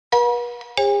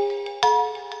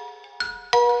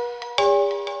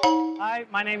Hi,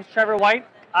 my name is Trevor White.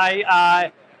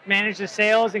 I manage the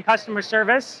sales and customer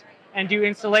service and do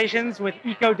installations with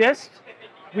Ecodyst.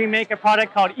 We make a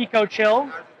product called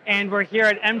EcoChyll, and we're here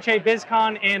at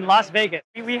MJBizCon in Las Vegas.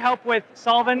 We help with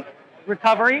solvent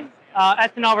recovery,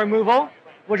 ethanol removal,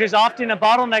 which is often a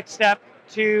bottleneck step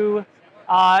to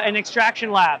an extraction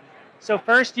lab. So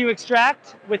first you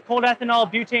extract with cold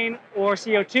ethanol, butane, or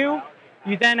CO2.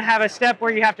 You then have a step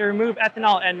where you have to remove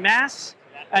ethanol en masse,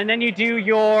 and then you do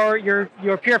your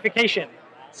purification.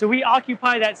 So we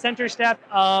occupy that center step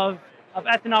of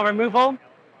ethanol removal,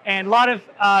 and a lot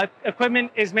of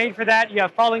equipment is made for that. You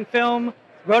have falling film,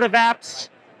 rotovaps,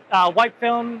 white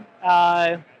film,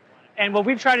 and what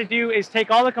we've tried to do is take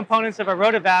all the components of a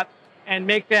rotovap and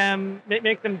make them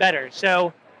better.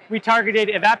 So we targeted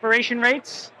evaporation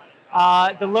rates,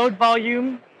 the load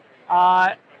volume,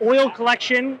 oil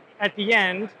collection at the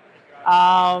end,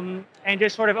 and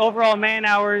just sort of overall man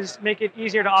hours, make it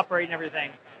easier to operate and everything.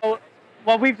 So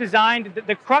what we've designed,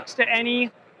 the crux to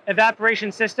any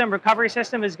evaporation system, recovery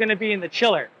system, is going to be in the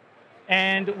chiller.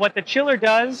 And what the chiller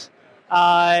does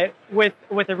with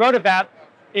the rotovap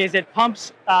is it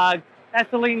pumps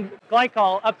ethylene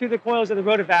glycol up through the coils of the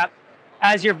rotovap.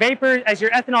 As your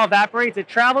ethanol evaporates, it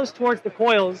travels towards the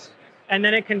coils, and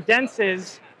then it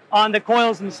condenses on the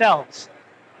coils themselves.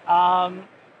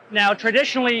 Now,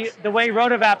 traditionally, the way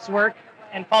rotovaps work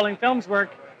and falling films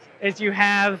work is you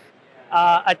have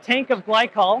a tank of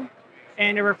glycol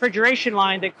and a refrigeration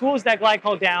line that cools that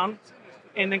glycol down,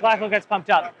 and the glycol gets pumped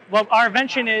up. What our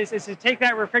invention is to take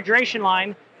that refrigeration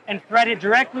line and thread it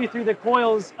directly through the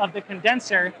coils of the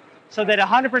condenser so that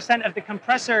 100% of the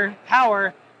compressor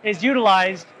power is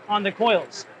utilized on the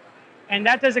coils. And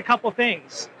that does a couple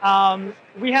things.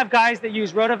 We have guys that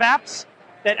use rotovaps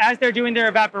that as they're doing their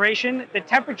evaporation, the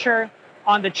temperature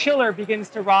on the chiller begins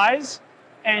to rise,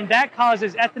 and that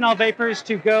causes ethanol vapors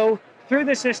to go through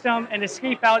the system and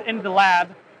escape out into the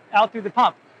lab, out through the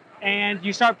pump. And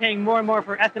you start paying more and more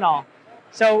for ethanol.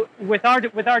 So with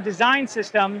our design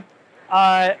system,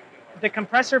 the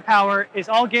compressor power is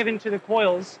all given to the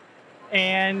coils,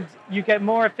 and you get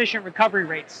more efficient recovery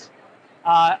rates.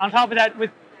 On top of that, with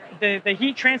the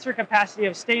heat transfer capacity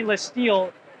of stainless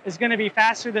steel is going to be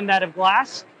faster than that of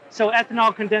glass, so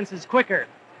ethanol condenses quicker.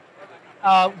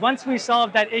 Once we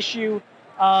solve that issue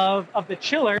of the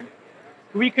chiller,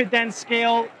 we could then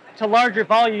scale to larger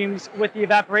volumes with the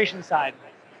evaporation side.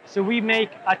 So we make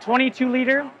a 22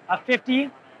 liter, a 50,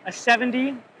 a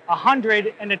 70,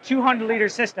 100, and a 200 liter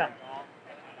system.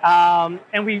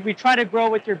 And we try to grow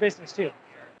with your business too.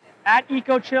 At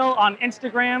EcoChyll on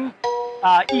Instagram,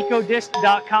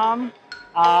 ecodyst.com,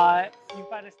 you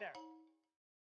find us there.